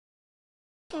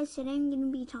guys, today I'm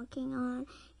going to be talking on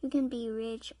you can be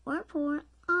rich or poor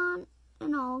on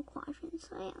in all quadrants.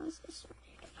 So yeah, let's get started.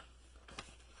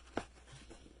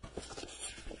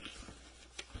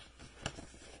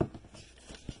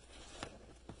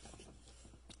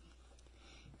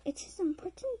 It is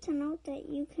important to note that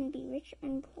you can be rich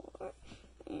and poor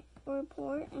or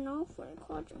poor in all four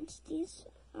quadrants. These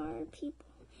are people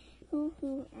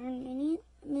who earn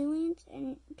millions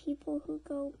and people who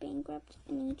go bankrupt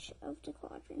in each of the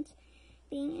quadrants.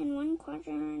 Being in one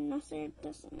quadrant or another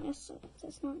does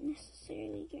not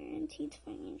necessarily guarantee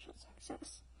financial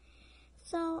success.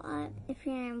 So, if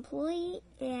you're an employee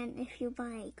and if you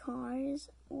buy cars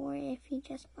or if you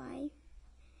just buy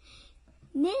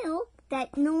milk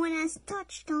that no one has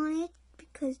touched on it,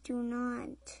 because do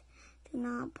not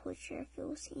put your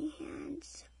filthy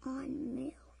hands on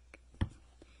milk.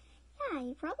 Yeah,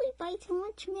 you probably buy too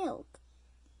much milk.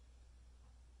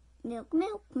 Milk.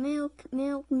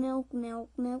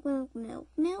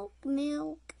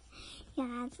 Yeah,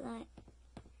 that's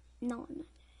no.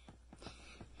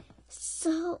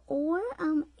 So, or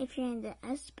if you're in the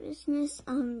S business,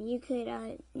 you could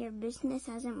your business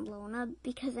hasn't blown up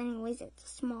because anyways it's a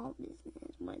small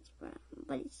business,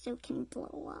 but it still can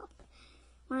blow up.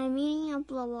 What I mean of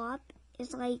blow up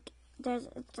is like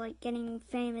it's like getting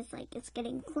famous, like it's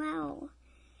getting clout.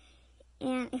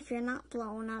 And if you're not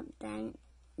blown up, then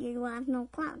you will have no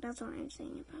clout. That's what I'm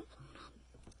saying about blown up.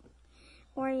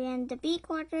 Or you're in the B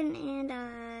quadrant and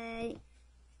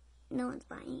no one's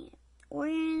buying it. Or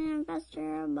you're an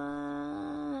investor,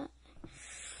 but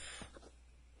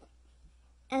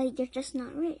you're just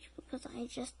not rich, because I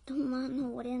just do not know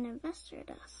what an investor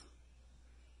does.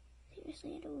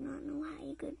 Seriously, I do not know how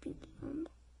you could be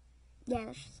yeah,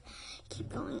 let's just keep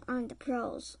going on the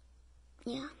pros.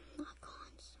 Yeah, not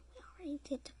cons. We already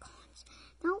did the cons.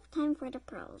 Now time for the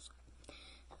pros.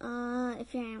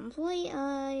 If you're an employee,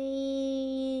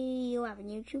 you have a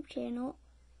YouTube channel,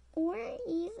 or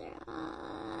either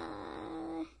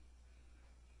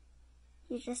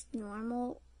you're just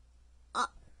normal,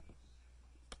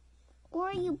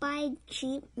 or you buy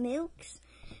cheap milks,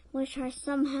 which are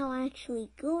somehow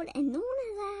actually good, and no one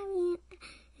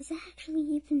has actually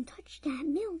even touched that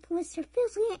milk unless they're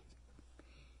filthy.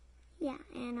 Yeah,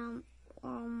 and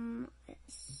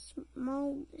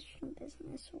small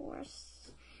business or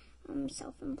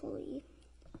self-employed.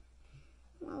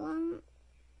 Well,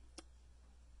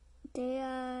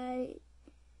 they're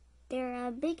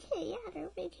a big hit. Yeah, they're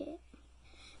a big hit.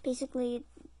 Basically,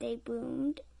 they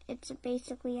boomed. It's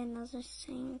basically another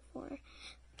saying for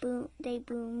boom. They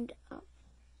boomed up.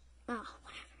 Oh,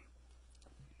 whatever.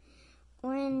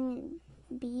 Or in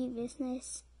B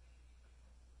business,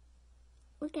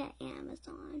 look at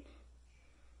Amazon.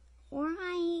 Or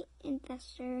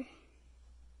investor.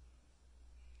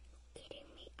 Kidding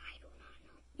me? I do not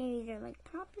know. Maybe they're like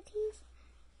properties.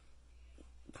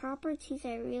 Properties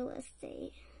are real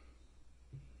estate.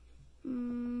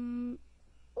 Or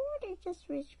they're just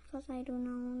rich because I do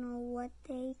not know what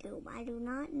they do. I do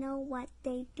not know what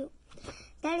they do.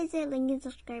 That is it. Link and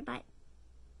subscribe. Bye.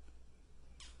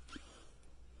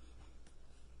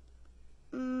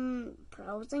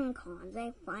 Pros and cons.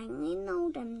 I finally know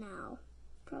them now.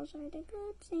 Pros are the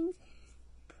good things.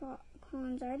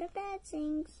 Cons are the bad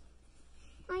things.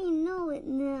 I know it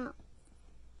now.